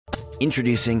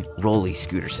Introducing Rolly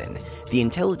Scooterson, the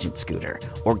intelligent scooter,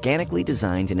 organically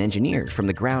designed and engineered from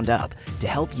the ground up to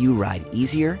help you ride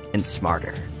easier and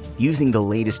smarter. Using the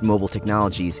latest mobile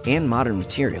technologies and modern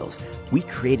materials, we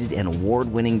created an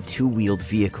award-winning two-wheeled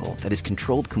vehicle that is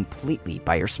controlled completely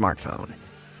by your smartphone.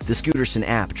 The Scooterson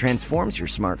app transforms your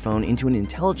smartphone into an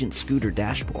intelligent scooter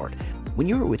dashboard. When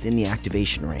you are within the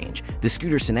activation range, the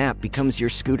Scooterson app becomes your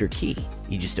scooter key.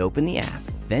 You just open the app,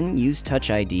 then use Touch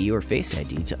ID or Face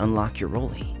ID to unlock your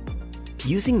Rolly.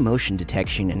 Using motion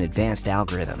detection and advanced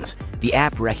algorithms, the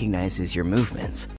app recognizes your movements,